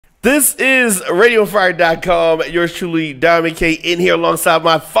This is Radioonfire.com. Yours truly, Diamond K, in here alongside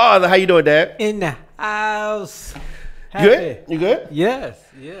my father. How you doing, Dad? In the house. Happy. Good? You good? Yes.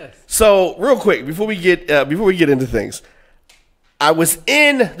 So, real quick, before we get into things, I was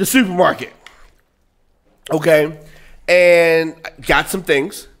in the supermarket, okay, and got some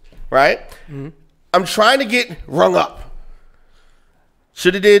things, right? Mm-hmm. I'm trying to get rung up.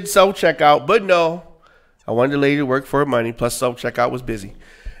 Should have did self-checkout, but no. I wanted the lady to work for her money, plus self-checkout was busy.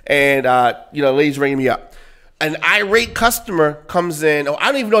 And, the lady's ringing me up. An irate customer comes in. Oh,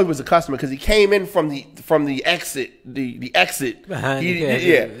 I don't even know he was a customer because he came in from the exit, the exit. Behind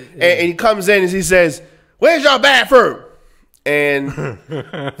And he comes in and he says, "Where's your bathroom?" And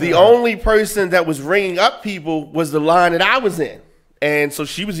the only person that was ringing up people was the line that I was in. And so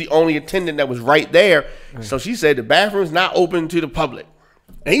she was the only attendant that was right there. Right. So she said, "The bathroom's not open to the public."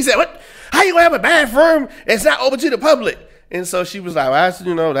 And he said, "What? How you gonna have a bathroom that's not open to the public?" And so she was like,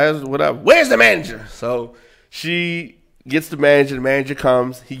 "Well, that's whatever. Where's the manager?" So she gets the manager. The manager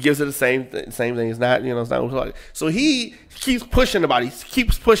comes. He gives her the same thing. It's not, it's not. So he keeps pushing about it. He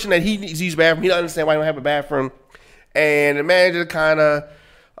keeps pushing that he needs to use the bathroom. He doesn't understand why he don't have a bathroom. And the manager kind of,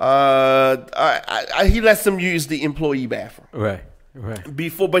 he lets them use the employee bathroom. Right.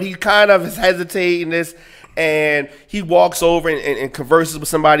 But he kind of is hesitating this. And he walks over and converses with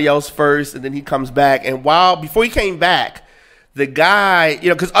somebody else first. And then he comes back. And before he came back, the guy,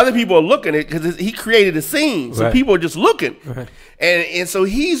 because other people are looking at it, because he created a scene. So people are just looking. Right. And so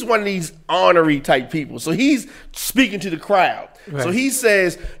he's one of these honorary type people. So he's speaking to the crowd. Right. So he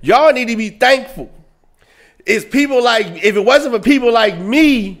says, "Y'all need to be thankful. If it wasn't for people like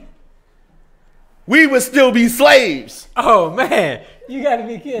me, we would still be slaves." Oh, man. You got to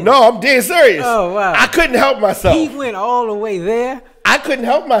be kidding. No, I'm dead serious. Oh, wow. I couldn't help myself. He went all the way there? I couldn't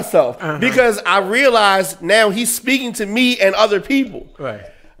help myself because I realized now he's speaking to me and other people. Right.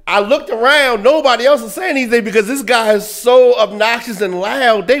 I looked around. Nobody else was saying anything because this guy is so obnoxious and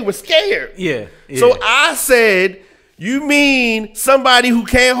loud. They were scared. Yeah. So I said, "You mean somebody who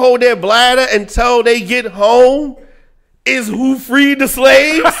can't hold their bladder until they get home is who freed the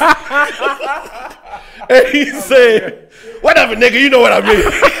slaves?" And he said, "Whatever, nigga, you know what I mean."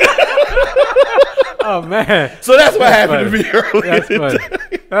 Oh, man. So that's what happened to me earlier. That's funny.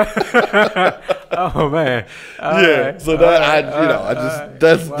 Oh, man. All right. So that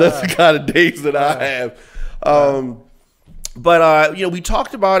that's the kind of days that I have. But we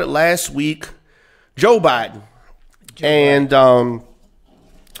talked about it last week. Joe Biden. I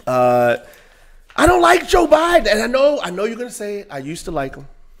don't like Joe Biden, and I know you're gonna say it. I used to like him.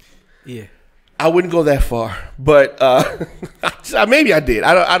 Yeah. I wouldn't go that far, but maybe I did.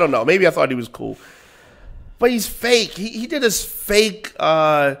 I don't know. Maybe I thought he was cool. But he's fake. He did his fake.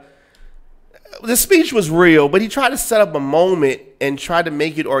 The speech was real, but he tried to set up a moment and try to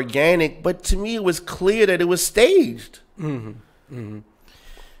make it organic. But to me, it was clear that it was staged. Mm-hmm. Mm-hmm.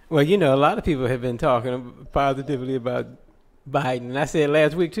 Well, a lot of people have been talking positively about Biden. And I said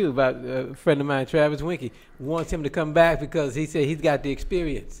last week, too, about a friend of mine, Travis Winkie, wants him to come back because he said he's got the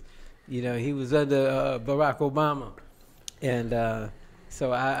experience. He was under Barack Obama. And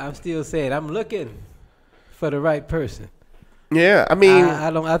so I'm still saying I'm looking for the right person. Yeah, I mean,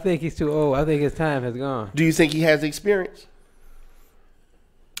 I think he's too old. I think his time has gone. Do you think he has experience?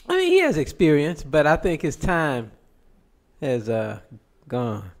 I mean, he has experience, but I think his time has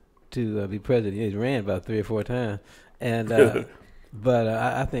gone to be president. He's ran about 3 or 4 times, and but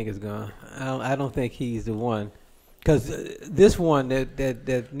I think it's gone. I don't think he's the one, because this one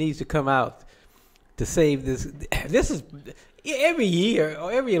that needs to come out to save this. This is. Every year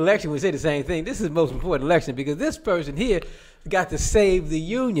or every election we say the same thing. This is the most important election because this person here got to save the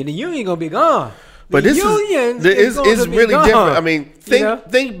union. The union gonna be gone. But this is really gone. Different. I mean,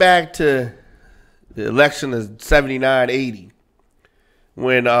 think back to the election of 79, 80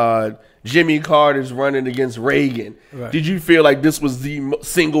 when Jimmy Carter's running against Reagan. Right. Did you feel like this was the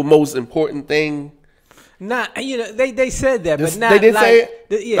single most important thing? Not, they said that, but not. They did say it.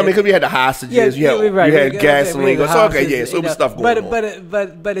 Yeah. I mean, because we had the hostages, you had gasoline. So it was stuff going on.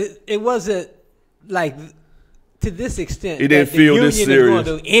 But it wasn't like to this extent. It didn't feel this serious.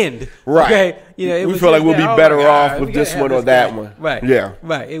 Going to end, right? Okay? We feel like we'll be better off with this one or that one, right? Yeah,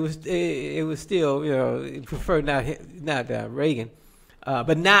 right. It was still, prefer not Reagan.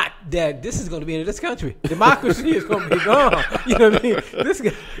 But not that this is going to be in this country. Democracy is going to be gone. You know what I mean? This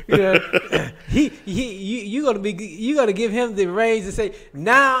guy, you going to give him the reins and say,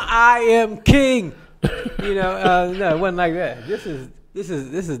 "Now I am king." No, it wasn't like that. This is.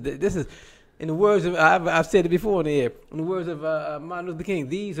 In the words of I've said it before in the air. In the words of Martin Luther King,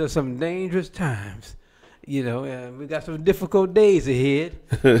 these are some dangerous times. You know, we got some difficult days ahead.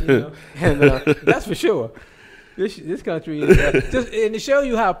 You know, and that's for sure. This country is just, and to show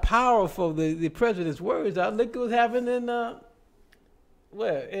you how powerful the president's words are. Look what's happening in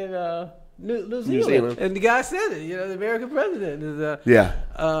New Zealand. And the guy said it. You know, the American president is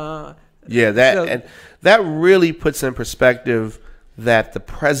that really puts in perspective that the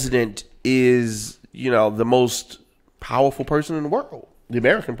president is, you know, the most powerful person in the world, the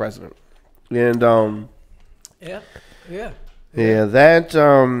American president. And that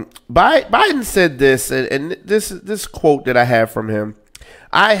Biden said this, and this quote that I have from him: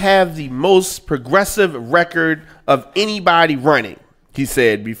 "I have the most progressive record of anybody running," he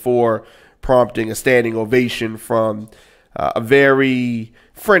said, before prompting a standing ovation from a very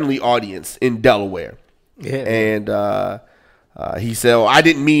friendly audience in Delaware. And he said, I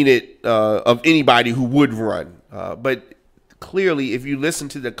didn't mean it of anybody who would run. But clearly, if you listen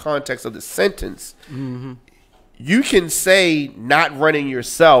to the context of the sentence, you can say, not running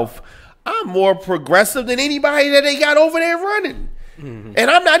yourself, I'm more progressive than anybody that they got over there running. And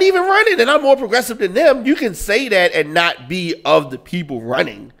I'm not even running, and I'm more progressive than them. You can say that and not be of the people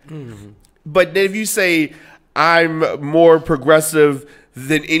running. But then if you say, I'm more progressive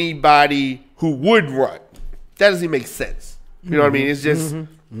than anybody who would run, that doesn't make sense. You know what I mean? It's just,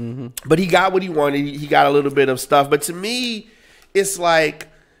 but he got what he wanted. He got a little bit of stuff. But to me, it's like,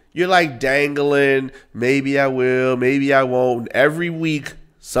 you're like dangling, maybe I will, maybe I won't. Every week,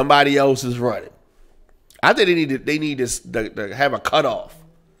 somebody else is running. I think they need to have a cutoff.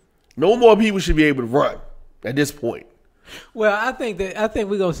 No more people should be able to run at this point. Well, I think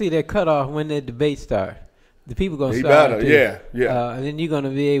we're gonna see that cutoff when the debate starts. The people gonna start. Yeah. And then you're gonna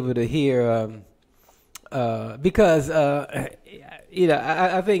be able to hear, because you know,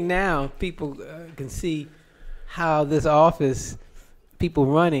 I think now people can see how this office, people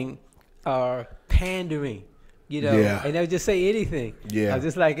running, are pandering. You know, and they'll just say anything.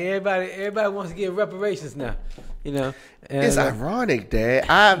 Just like everybody wants to get reparations now. You know, and it's ironic, Dad.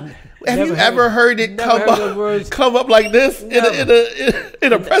 Have you ever heard it come up like this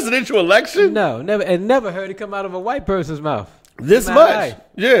in a presidential election? No, never, and never heard it come out of a white person's mouth. This much,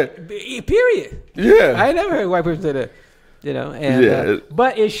 Period. I ain't never heard a white person say that. You know, and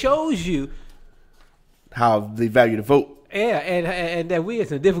but it shows you how they value the vote. And that we are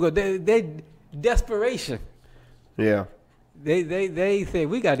some difficult. They desperation. Yeah. They say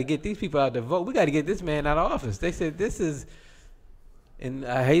we got to get these people out to vote. We got to get this man out of office. They said this is, and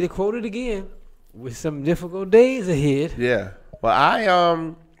I hate to quote it again, with some difficult days ahead. Yeah.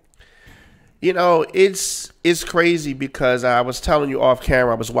 Well, you know, it's crazy because I was telling you off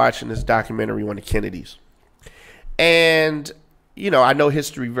camera, I was watching this documentary on the Kennedys, and you know, I know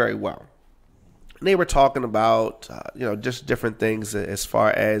history very well. And they were talking about you know, just different things as far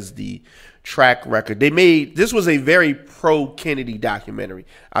as the track record. This was a very pro-Kennedy documentary.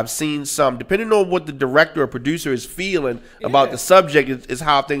 I've seen some, depending on what the director or producer is feeling about the subject, is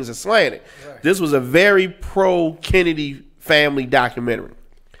how things are slanted. Right. This was a very pro-Kennedy family documentary.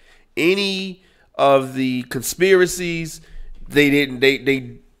 Any of the conspiracies, they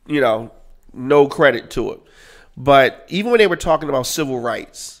you know, no credit to it. But even when they were talking about civil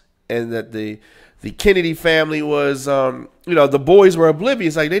rights and that the Kennedy family was, you know, the boys were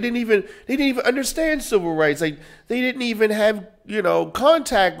oblivious. Like they didn't even understand civil rights. Like they didn't even have, you know,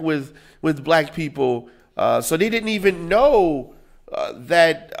 contact with black people. So they didn't even know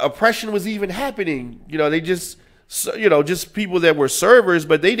that oppression was even happening. You know, they just, you know, just people that were servers,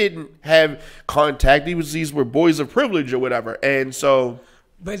 but they didn't have contact. These were boys of privilege or whatever. And so,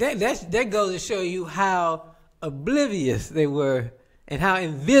 but that goes to show you how oblivious they were and how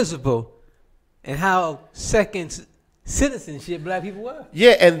invisible and how second citizenship black people were.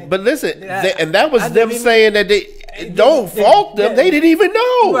 Yeah, but listen, and that was them saying that they don't fault them. They didn't even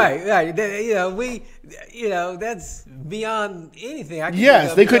know. Right. You know, that's beyond anything.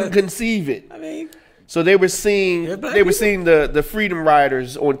 They couldn't conceive it. I mean, so they were seeing the Freedom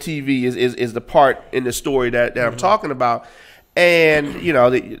Riders on TV is the part in the story that I'm talking about, and you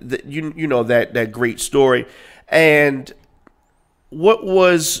know you know that great story, and what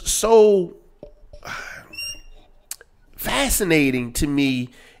was so fascinating to me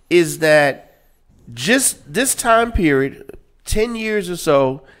is that just this time period, 10 years or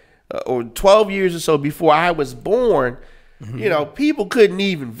so, or 12 years or so before I was born, you know, people couldn't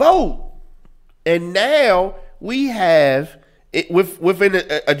even vote. And now we have, within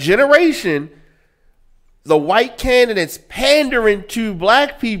a generation, the white candidates pandering to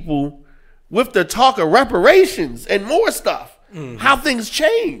black people with the talk of reparations and more stuff. How things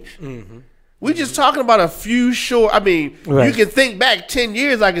change. We're just talking about a few short. I mean, you can think back 10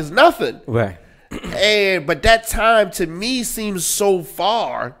 years like it's nothing. Right. But that time to me seems so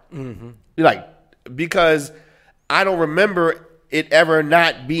far, like, because I don't remember it ever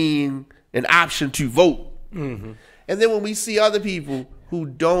not being an option to vote. And then when we see other people who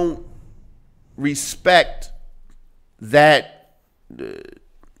don't respect that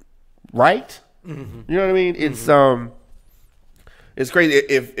right, you know what I mean? It's crazy.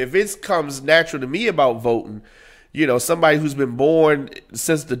 If it comes natural to me about voting, you know, somebody who's been born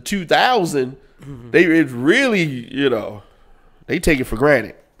since the 2000, it's really, you know, they take it for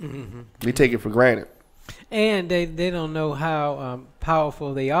granted. They take it for granted. And they don't know how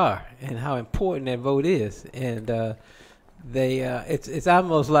powerful they are and how important that vote is. And it's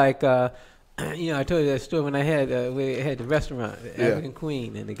almost like you know, I told you that story when we had the restaurant, the African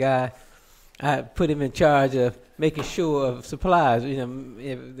Queen, and the guy, I put him in charge of making sure of supplies. You know,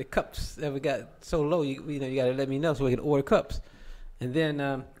 if the cups ever got so low, you know, you got to let me know so we can order cups. And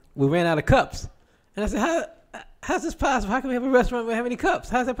then we ran out of cups, and I said, how's this possible? How can we have a restaurant without any cups?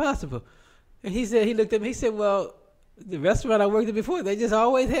 How's that possible? And he looked at me, he said, well, the restaurant I worked at before, they just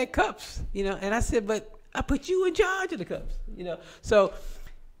always had cups, you know. And I said, but I put you in charge of the cups, you know. So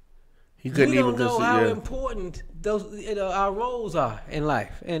we don't know how important those, you know, our roles are in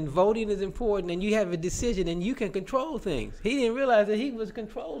life. And voting is important, and you have a decision, and you can control things. He didn't realize that he was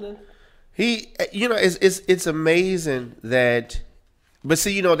controlling. You know, it's amazing that, but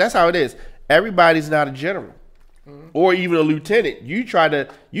see, you know, that's how it is. Everybody's not a general. Or even a lieutenant. You try to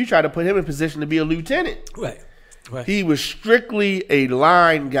put him in position to be a lieutenant. Right. He was strictly a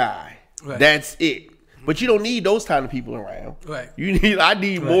line guy. Right. That's it. But you don't need those kind of people around. Right. I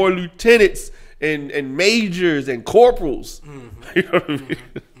need more lieutenants and majors and corporals. You know what I mean?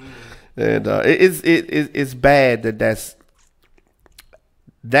 And it's bad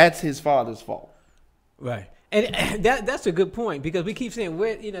that's his father's fault. Right. And that's a good point, because we keep saying,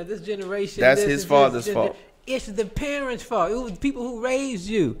 you know, this generation. That's his father's fault. It's the parents' fault. It was the people who raised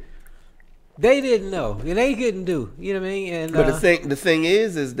you. They didn't know. They couldn't do. You know what I mean? And but the thing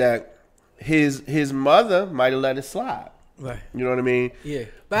is that his mother might have let it slide. Right. You know what I mean? Yeah.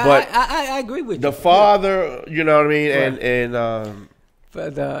 But I agree with you. The father, you know what I mean, right.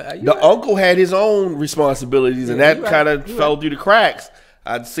 But the uncle had his own responsibilities, and that kind of fell through the cracks.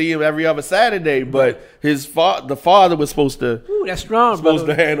 I'd see him every other Saturday, but the father was supposed to. Ooh, that's strong, supposed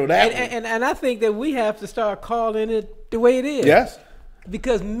to handle that. And I think that we have to start calling it the way it is. Yes.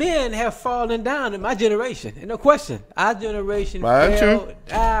 Because men have fallen down in my generation, and no question, our generation fell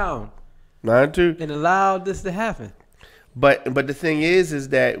down. Mine too. And allowed this to happen. But the thing is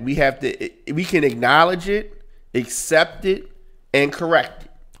that we can acknowledge it, accept it, and correct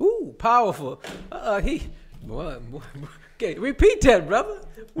it. Ooh, powerful. Okay, repeat that, brother.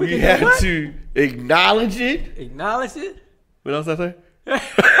 We have to acknowledge it. Acknowledge it. What else I say?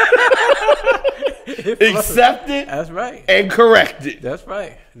 Accept it. That's right. And correct it. That's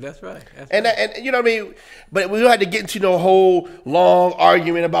right. That's right. And you know what I mean? But we don't have to get into no whole long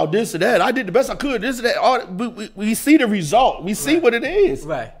argument about this or that. I did the best I could. This or that. We see the result. We see what it is.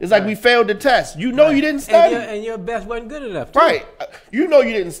 Right. It's like we failed the test. You know you didn't study. And your best wasn't good enough. Too. Right. You know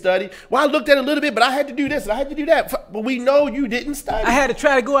you didn't study. Well, I looked at it a little bit, but I had to do this and I had to do that. But we know you didn't study. I had to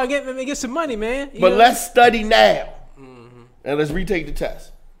try to go out and get some money, man. But let's study now. And let's retake the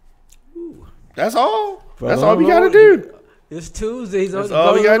test. Ooh. That's all. That's all we got to do. It's Tuesday. That's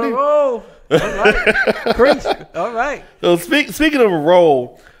all we got to do. All right. Preach. All right. So speaking of a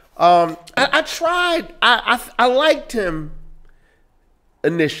role, I tried. I liked him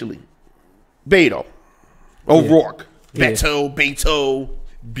initially. Beto. O'Rourke. Yeah. Beto.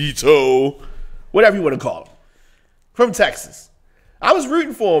 Whatever you want to call him. From Texas. I was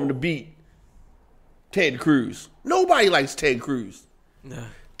rooting for him to beat Ted Cruz. Nobody likes Ted Cruz. No.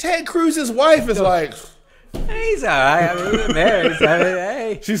 Ted Cruz's wife is like, he's all right. I mean, we're married. So,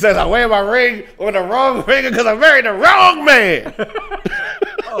 hey. She says, I wear my ring on the wrong finger because I married the wrong man.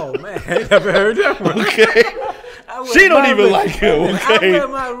 Oh, man. I never heard that one. Okay. She don't even like him. Okay. I wear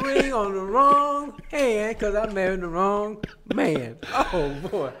my ring on the wrong hand because I married the wrong man. Oh,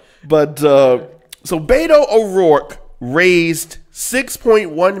 boy. But, so Beto O'Rourke raised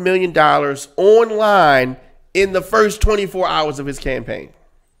 $6.1 million online in the first 24 hours of his campaign.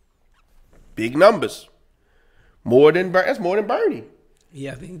 Big numbers. That's more than Bernie.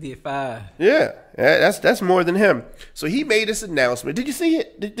 Yeah, I think he did 5. Yeah, that's more than him. So he made this announcement. Did you see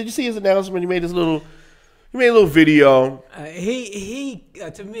it? Did you see his announcement? He made a little video. He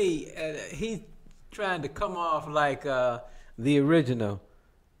to me, he's trying to come off like the original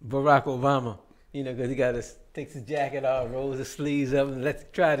Barack Obama. You know, because he got his takes his jacket off, rolls his sleeves up, and let's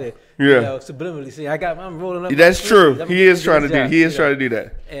try to subliminally say, I'm rolling up. That's true. He is trying to do. He is trying to do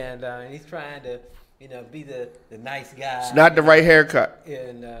that. And he's trying to, be the nice guy. It's not the right haircut.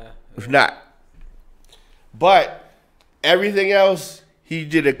 And it's not. But everything else, he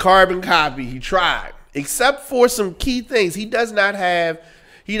did a carbon copy. He tried, except for some key things. He doesn't have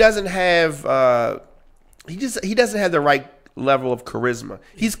the right level of charisma.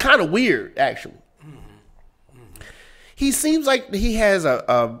 He's kind of weird, actually. He seems like he has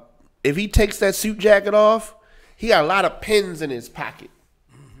if he takes that suit jacket off, he got a lot of pins in his pocket.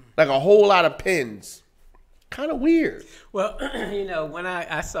 Like a whole lot of pins. Kind of weird. Well, when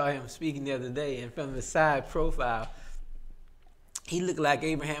I saw him speaking the other day, and from the side profile, he looked like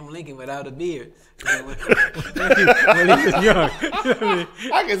Abraham Lincoln without a beard. When he was young.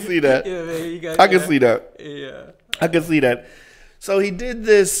 I can see that. Yeah, man, I can see that. Yeah. I can see that. So he did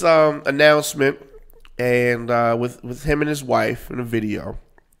this announcement, and with him and his wife in a video,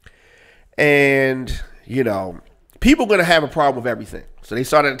 and people are gonna have a problem with everything. So they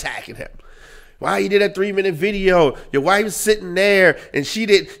started attacking him. Why you did a 3-minute video? Your wife's sitting there, and you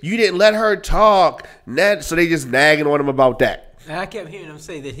didn't let her talk. So they just nagging on him about that. And I kept hearing him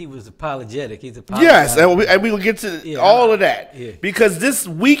say that he was apologetic. He's apologetic. Yes, and we will get to all of that. Yeah. Because this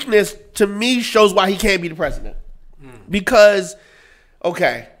weakness, to me, shows why he can't be the president. Because,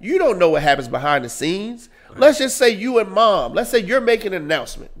 okay, you don't know what happens behind the scenes. Right. Let's just say you and Mom. Let's say you're making an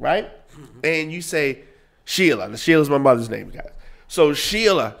announcement, right? And you say, Sheila. Sheila's my mother's name, guys. So,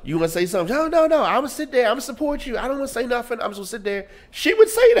 Sheila, you want to say something? No. I'm going to sit there. I'm going to support you. I don't want to say nothing. I'm just going to sit there. She would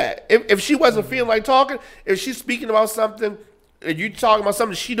say that. If she wasn't feeling like talking, if she's speaking about something, and you talking about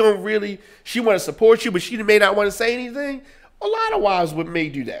something she want to support you, but she may not want to say anything, a lot of wives may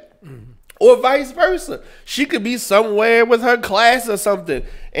do that. Mm-hmm. Or vice versa. She could be somewhere with her class or something,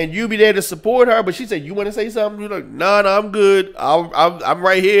 and you be there to support her, but she said, you want to say something? You're like, no, I'm good. I'm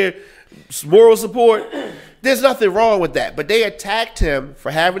right here. Moral support. There's nothing wrong with that. But they attacked him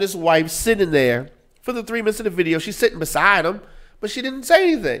for having his wife sitting there for the 3 minutes of the video. She's sitting beside him, but she didn't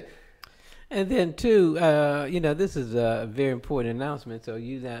say anything. And then, too, this is a very important announcement, so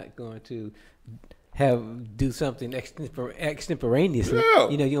you're not going to do something extemporaneously. Yeah.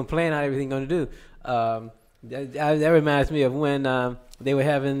 You're going to plan out everything you're going to do. That reminds me of when they were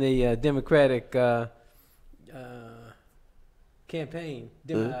having the Democratic campaign,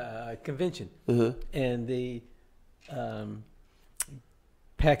 convention, and the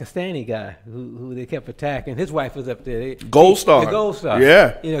Pakistani guy who they kept attacking. His wife was up there. Gold Star. The Gold Star.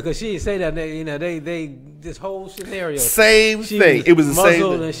 Yeah. Because she say that they this whole scenario. Same thing. It was the same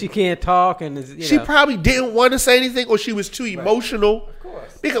thing. And she can't talk, and she probably didn't want to say anything, or she was too emotional. Of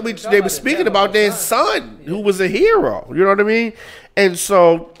course. Because they were speaking about their son, who was a hero. You know what I mean? And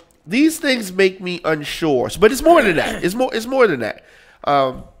so these things make me unsure. But it's more than that. It's more than that.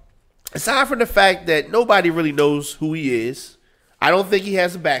 Aside from the fact that nobody really knows who he is. I don't think he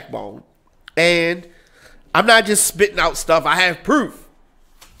has a backbone. And I'm not just spitting out stuff. I have proof.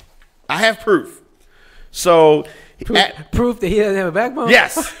 So proof that he doesn't have a backbone?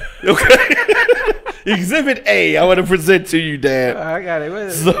 Yes. Okay. Exhibit A, I want to present to you, Dan. I got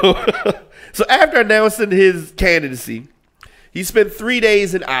it. So after announcing his candidacy, he spent 3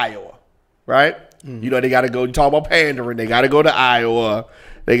 days in Iowa, right? Mm-hmm. They got to go, talk about pandering. They got to go to Iowa.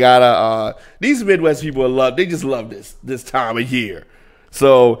 They gotta. These Midwest people they just love this time of year.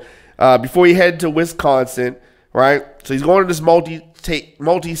 So before he head to Wisconsin, right? So he's going to this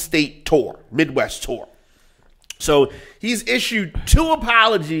multi-state tour, Midwest tour. So he's issued 2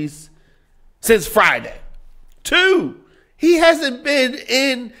 apologies since Friday. 2. He hasn't been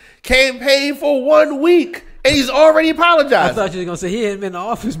in campaign for 1 week, and he's already apologized. I thought you were gonna say he hadn't been in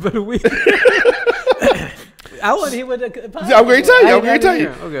office but a week. I want to hear what I'm going to tell you.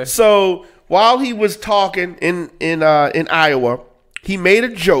 Okay. So while he was talking in Iowa, he made a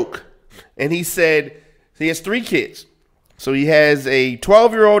joke, and he said he has 3 kids. So he has a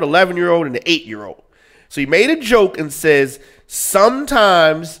 12-year-old, 11-year-old, and an 8-year-old. So he made a joke and says,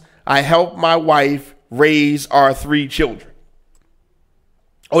 sometimes I help my wife raise our 3 children.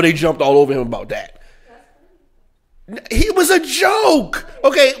 Oh, they jumped all over him about that. He was a joke,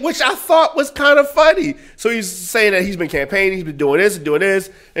 okay, which I thought was kind of funny. So he's saying that he's been campaigning, he's been doing this,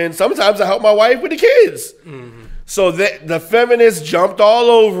 and sometimes I help my wife with the kids. Mm-hmm. So the feminists jumped all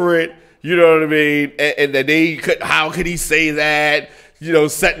over it, you know what I mean? And that how could he say that?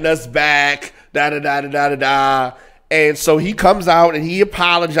 Setting us back, da-da-da-da-da-da-da. And so he comes out and he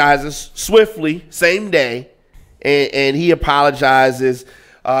apologizes swiftly, same day, and he apologizes.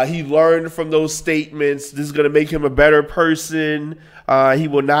 He learned from those statements. This is going to make him a better person. He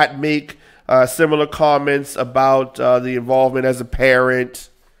will not make Similar comments about the involvement as a parent.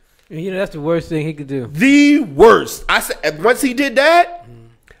 You know, that's the worst thing he could do. The worst. I said once he did that,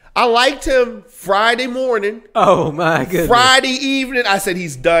 I liked him Friday morning. Oh my goodness. Friday evening, I said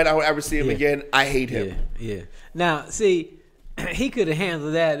he's done. I won't ever see him again. I hate him. Yeah. Now, see, he could have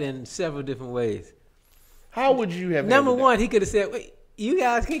handled that in several different ways. How would you have? Number one, he could have said, "Wait, you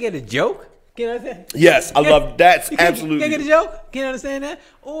guys can't get a joke." Can you understand? Yes, I love that. Absolutely. Can't get a joke? Can you understand that?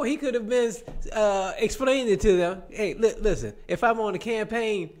 Or he could have been explaining it to them. Hey, listen, if I'm on the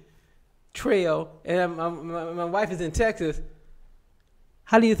campaign trail and my wife is in Texas,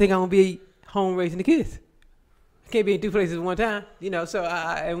 how do you think I'm gonna be home raising the kids? I can't be in two places at one time, you know. So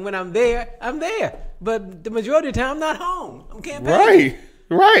and when I'm there, but the majority of the time, I'm not home. I'm campaigning.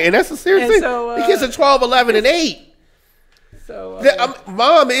 Right, and that's a serious thing. So, the kids are 12, 11, and 8. So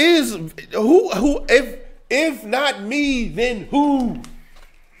mom is who? If not me, then who?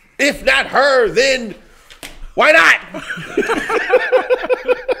 If not her, then why not?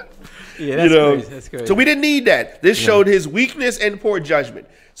 Yeah, that's crazy. That's crazy. So we didn't need that. This showed his weakness and poor judgment.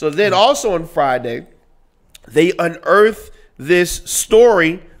 So then also on Friday, they unearthed this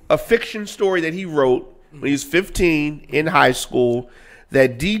story, a fiction story that he wrote when he was 15 in high school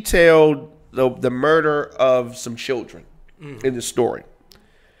that detailed the murder of some children in the story.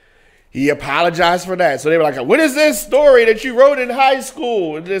 He apologized for that. So they were like, what is this story that you wrote in high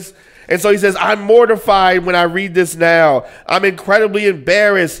school? And so he says, I'm mortified when I read this now. I'm incredibly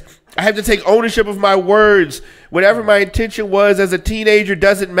embarrassed. I have to take ownership of my words. Whatever my intention was as a teenager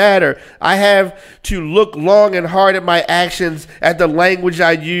doesn't matter. I have to look long and hard at my actions, at the language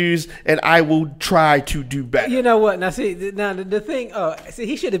I use, and I will try to do better. You know what? Now, see, the thing,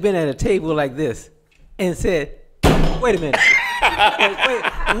 he should have been at a table like this and said, wait a minute.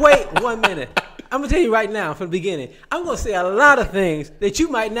 wait 1 minute. I'm going to tell you right now from the beginning. I'm going to say a lot of things that you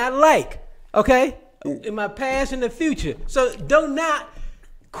might not like, okay? In my past and the future. So do not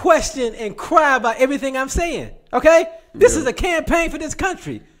question and cry about everything I'm saying, okay? This is a campaign for this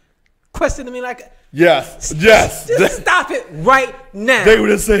country. Questioning me like... Yes. Just stop it right now. They would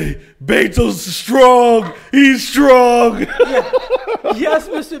have said, Beto's strong. He's strong. Yeah. Yes,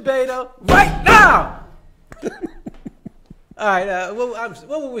 Mr. Beto. Right now. All right.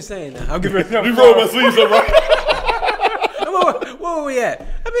 What were we saying now? We roll my sleeves up right. Where were we at?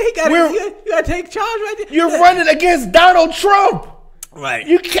 I mean, you got to take charge right there. You're running against Donald Trump. Right.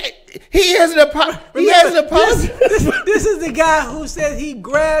 You can't. He has an apology. This is the guy who says he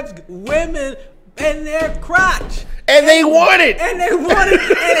grabs women in their crotch. And they want it. And they want it.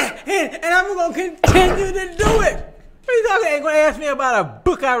 and I'm going to continue to do it. What are you talking? Ain't going to ask me about a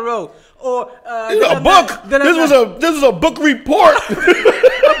book I wrote or a book. This was a book report. A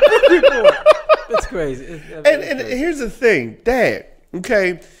book report. That's crazy. And here's the thing, Dad.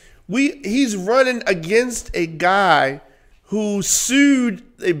 Okay, he's running against a guy who sued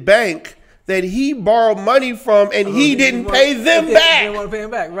a bank that he borrowed money from, and he didn't pay them back. Didn't want to pay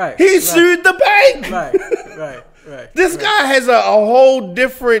him back, right? He sued the bank. Right. This guy has a whole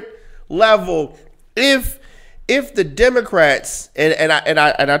different level. If the Democrats and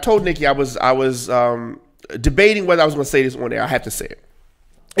I told Nikki I was debating whether I was going to say this on air. I have to say it.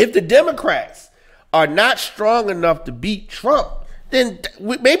 If the Democrats are not strong enough to beat Trump, then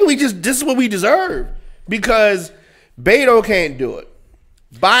maybe this is what we deserve, because Beto can't do it.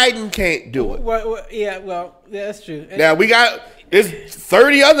 Biden can't do it. Well, that's true. Now there's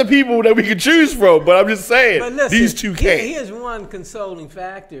 30 other people that we could choose from, but I'm just saying, but listen, these two can't. Here's one consoling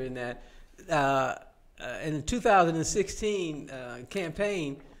factor in that. In the 2016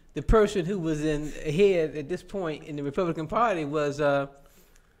 campaign, the person who was ahead at this point in the Republican Party was the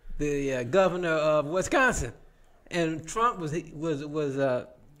governor of Wisconsin, and Trump was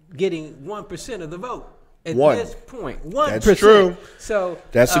getting 1% of the vote. At this point, 1%. That's true. So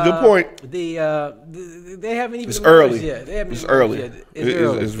that's a good point. They haven't even. It's early. Yet. It's early.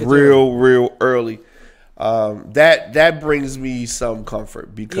 It's real early. That brings me some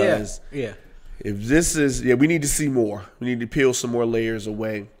comfort, because if this is we need to see more. We need to peel some more layers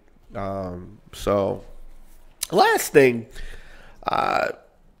away. So last thing. I'm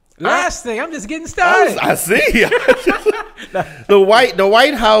just getting started. I see. The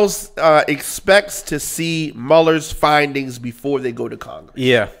White House expects to see Mueller's findings before they go to Congress.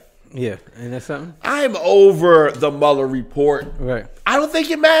 Yeah. And that's something? I'm over the Mueller report. Right. I don't think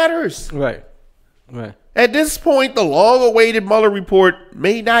it matters. Right. At this point, the long-awaited Mueller report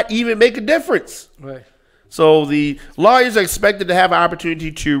may not even make a difference. Right. So the lawyers are expected to have an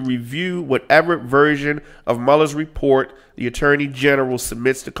opportunity to review whatever version of Mueller's report the Attorney General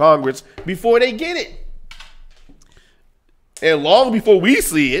submits to Congress before they get it. And long before we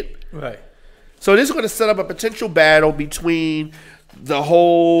see it. Right. So this is going to set up a potential battle between the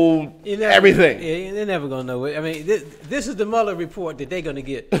whole everything. Yeah, they're never gonna know it. I mean, this is the Mueller report that they're gonna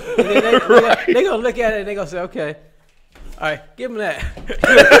get. And then they're gonna look at it and they're gonna say, okay, all right, give them that.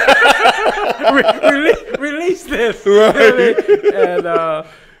 release this. Right. You know what I mean? And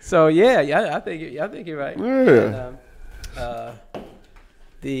so I think you're right. Yeah. And,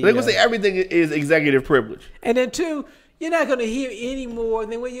 they're gonna say everything is executive privilege. And then two, you're not gonna hear any more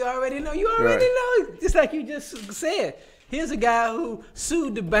than what you already know. You already know, just like you just said. Here's a guy who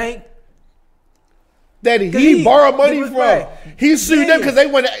sued the bank that he borrowed money from. Right. He sued them because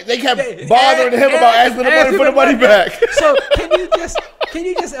they kept bothering him about asking for the money back. So can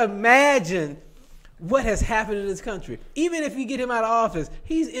you just imagine what has happened in this country? Even if you get him out of office,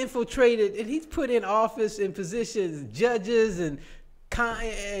 he's infiltrated and he's put in office and positions judges and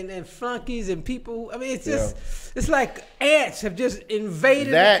flunkies and people. I mean, it's just it's like ants have just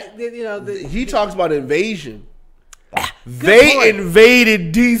invaded. He talks about invasion. They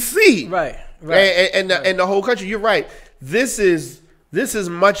invaded D.C. Right. And the whole country. You're right. This is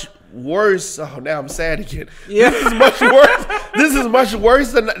much worse. Oh, now I'm sad again. Yeah. This is much worse. This is much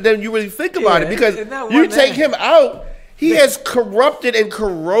worse than you really think about it, because you take him out, he has corrupted and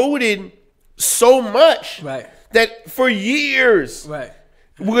corroded so much that for years we're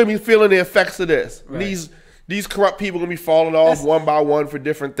gonna be feeling the effects of this. Right. These corrupt people are gonna be falling off one by one for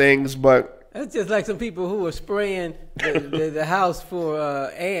different things, but. That's just like some people who are spraying the house for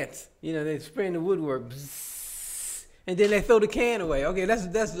ants. You know, they're spraying the woodwork, and then they throw the can away. Okay, that's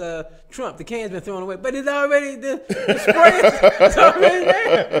Trump. The can's been thrown away, but it's already the spray. It's already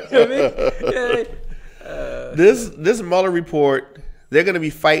there. You know what I mean? This Mueller report, they're going to be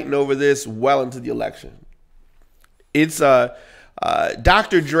fighting over this well into the election. It's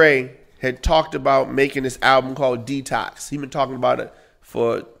Dr. Dre had talked about making this album called Detox. He's been talking about it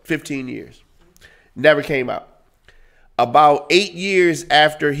for 15 years. Never came out. About 8 years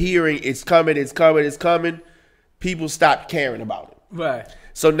after hearing it's coming, people stopped caring about it. Right.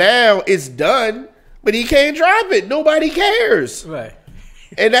 So now it's done, but he can't drop it. Nobody cares. Right.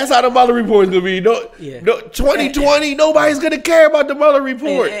 And that's how the Mueller report is going to be. 2020, nobody's going to care about the Mueller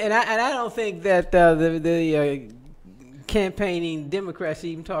report. And I don't think that the campaigning Democrats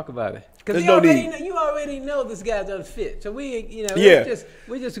even talk about it. Because you already know this guy's unfit. So we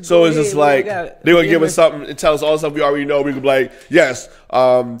just so it's just like they're gonna give us something and tell us all the stuff we already know. We could be like, yes,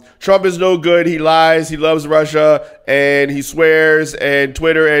 Trump is no good. He lies. He loves Russia and he swears and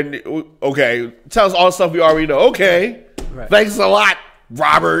Twitter and okay, tell us all the stuff we already know. Okay, thanks a lot,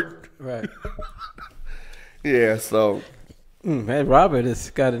 Robert. Right. Yeah. So, man, Robert has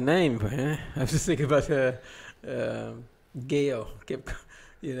got a name, man. I was just thinking about Gail.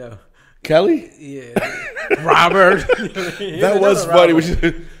 Kelly? Yeah. Robert. That was funny.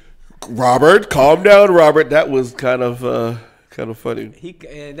 Robert, calm down, Robert. That was kind of funny.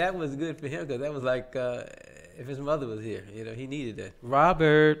 And that was good for him because that was like if his mother was here, he needed that.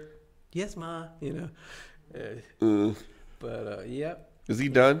 Robert. Yes, Ma. But yep. Is he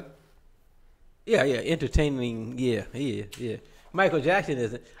done? Yeah. Entertaining. Yeah, he is. Yeah. Michael Jackson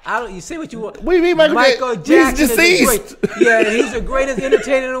isn't. You say what you want. What do you mean Michael Jackson? He's deceased. He's the greatest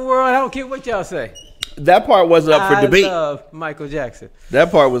entertainer in the world. I don't care what y'all say. That part wasn't up for debate. I love Michael Jackson.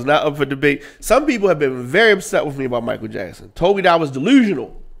 That part was not up for debate. Some people have been very upset with me about Michael Jackson. Told me that I was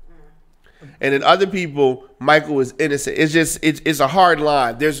delusional. And then other people, Michael was innocent. It's just it's a hard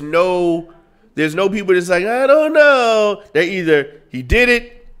line. There's no people that's like, I don't know. They're either he did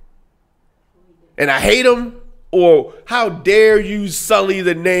it and I hate him, or how dare you sully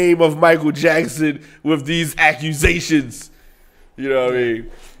the name of Michael Jackson with these accusations? You know what I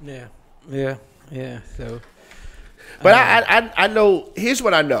mean? Yeah. So, but I know. Here's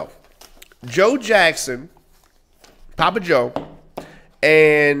what I know: Joe Jackson, Papa Joe,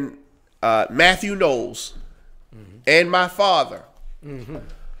 and Matthew Knowles, and my father.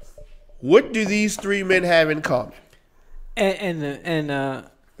 What do these three men have in common? And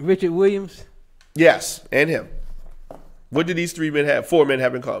Richard Williams. Yes, and him. What do these four men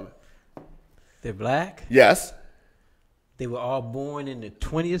have in common? They're black? Yes. They were all born in the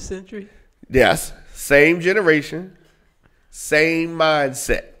 20th century? Yes. Same generation, same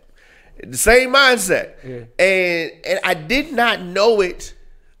mindset. The same mindset. Yeah. And I did not know it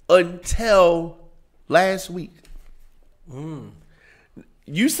until last week.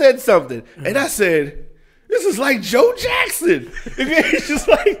 You said something, and I said, this is like Joe Jackson. It's just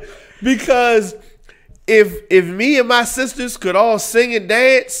like, because if me and my sisters could all sing and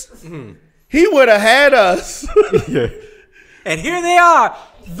dance, he would have had us. Yeah. And here they are,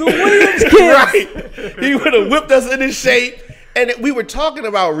 the Williams kids. Right. He would have whipped us into shape. And we were talking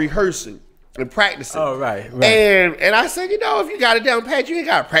about rehearsing. and practicing. Oh, right. And I said, if you got it down pat, you ain't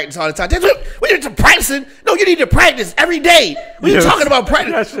got to practice all the time. We need to practicing. No, you need to practice every day. We ain't talking about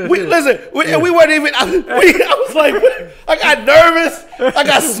practice. We weren't even. I was like, I got nervous. I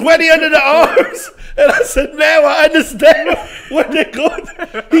got sweaty under the arms. And I said, now I understand what they're going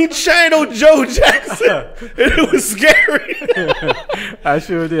through. He channeled Joe Jackson, and it was scary. I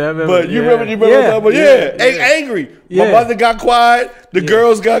sure did. I remember. But you remember what I'm talking about? Angry. Yeah. My mother got quiet. The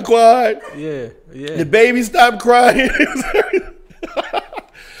girls got quiet. Yeah. The baby stopped crying.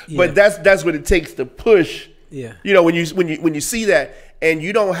 But that's what it takes to push. Yeah. When you see that, and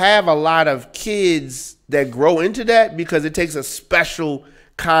you don't have a lot of kids that grow into that, because it takes a special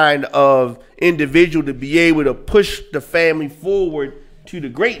kind of individual to be able to push the family forward to the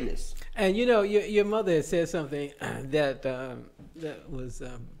greatness. And your mother had said something that was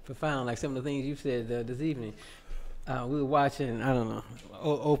profound, like some of the things you said this evening. We were watching, I don't know,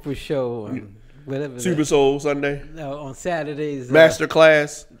 Oprah's show or whatever. Super Soul Sunday. On Saturdays. Master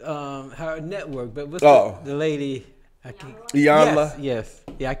Class. Her network, but what's the lady? Iyanla. Yes.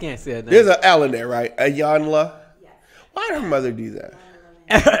 Yeah, I can't say her name. There's an L in there, right? Iyanla. Yes. Why did her mother do that?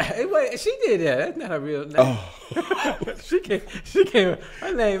 She did that. That's not her real name. Oh. She came.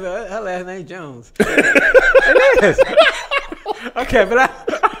 Her last name Jones. It is. Okay, but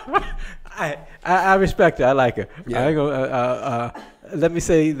I respect her. I like her. Yeah. I ain't gonna, let me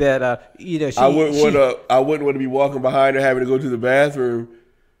say that I wouldn't want to be walking behind her having to go to the bathroom.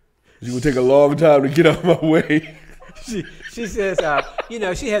 She would take a long time to get out of my way. She says,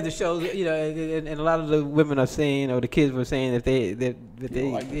 she had the shows, and a lot of the women are saying, or the kids were saying that they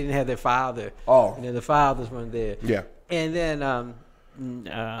didn't have their father. Oh, the fathers weren't there. Yeah. And then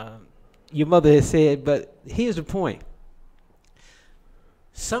your mother has said, but here's the point: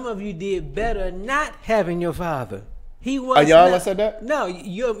 some of you did better not having your father. He was. Iyanla said that? No,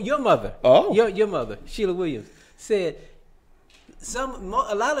 your mother. Oh, your mother, Sheila Williams, said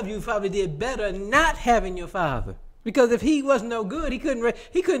a lot of you probably did better not having your father. Because if he wasn't no good, he couldn't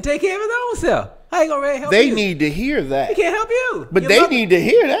take care of his own self. How you gonna help you? They need to hear that. He can't help you. But they need to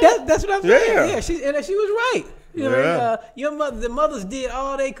hear that. That's what I'm saying. Yeah. Yeah, she was right. The mothers did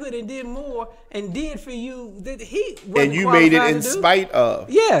all they could and did more and did for you that he wasn't and you made it in spite of.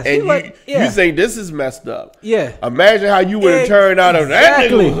 Yes. And you think this is messed up. Yeah. Imagine how you would have turned out if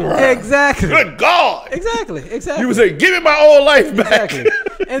that nigga was around. Exactly. Good God. Exactly. You would say, give me my old life back. Exactly.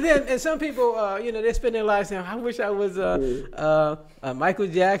 And some people, they spend their lives saying, I wish I was Michael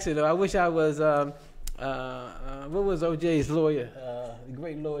Jackson, or I wish I was what was OJ's lawyer, the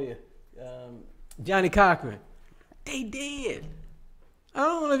great lawyer, Johnny Cochran. They did. I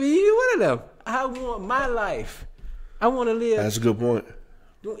don't want to be either one of them. I want my life. I want to live. That's a good point.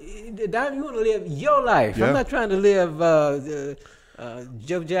 You want to live your life. Yeah. I'm not trying to live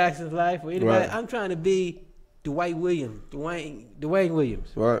Joe Jackson's life or anybody. Right. I'm trying to be Dwayne Williams.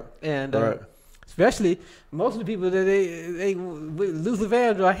 Right. And especially most of the people that they Luther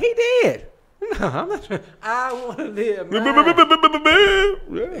Vandross, he did. No, I'm not trying. I want to live.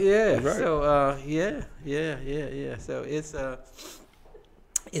 Yeah. Right. So yeah. So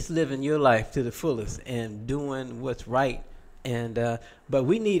it's living your life to the fullest and doing what's right. And but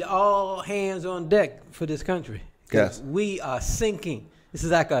we need all hands on deck for this country. Yes. We are sinking. This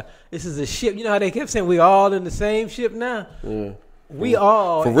is a ship. You know how they kept saying we all in the same ship now? Yeah. We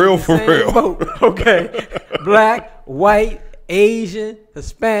all for real. Boat. Okay. Black, white, Asian,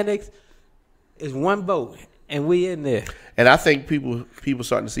 Hispanics. It's one boat, and we in there. And I think people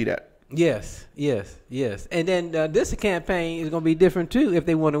starting to see that. Yes. And then this campaign is going to be different, too, if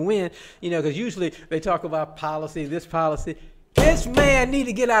they want to win. Because usually they talk about policy, this policy. This man need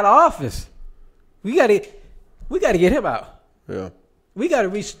to get out of office. We got to get him out. Yeah. We got to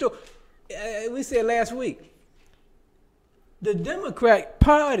restore. We said last week, the Democrat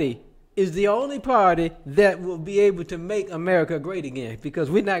Party is the only party that will be able to make America great again, because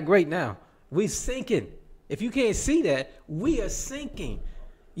we're not great now. We're sinking. If you can't see that, we are sinking.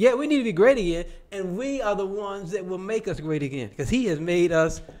 Yeah, we need to be great again, and we are the ones that will make us great again, because he has made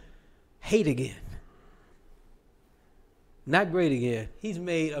us hate again. Not great again. He's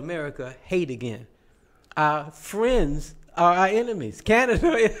made America hate again. Our friends are our enemies.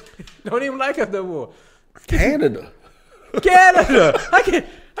 Canada don't even like us no more. Canada.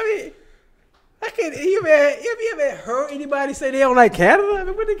 You ever heard anybody say they don't like Canada?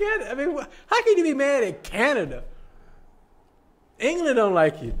 How can you be mad at Canada? England don't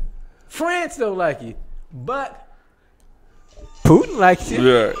like you. France don't like you. But Putin likes you.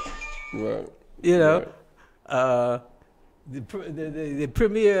 Yeah. Right. The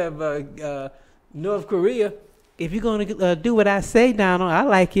premier of North Korea, if you're going to do what I say, Donald, I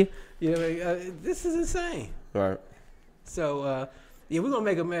like you. You know, this is insane. Right. So, yeah, we're gonna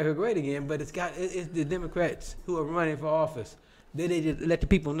make America great again, but it's the Democrats who are running for office. They need to let the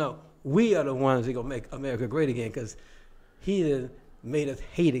people know we are the ones that gonna make America great again, because he done made us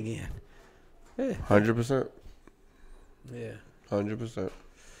hate again. 100%. Yeah. 100%.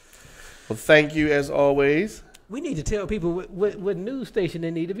 Well, thank you as always. We need to tell people what news station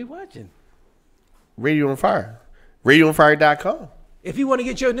they need to be watching. Radio on Fire. Radioonfire.com. If you want to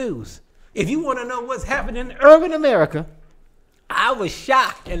get your news, if you want to know what's happening in urban America, I was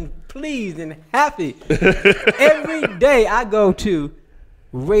shocked and pleased and happy. Every day I go to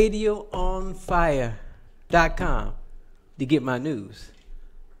Radioonfire.com to get my news,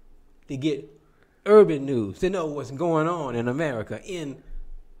 to get urban news, to know what's going on in America, in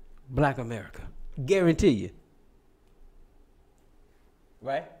Black America. Guarantee you.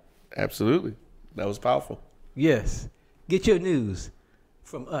 Right? Absolutely. That was powerful. Yes. Get your news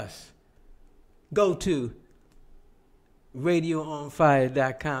from us. Go to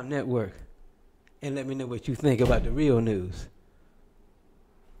Radioonfire.com network and let me know what you think about the real news.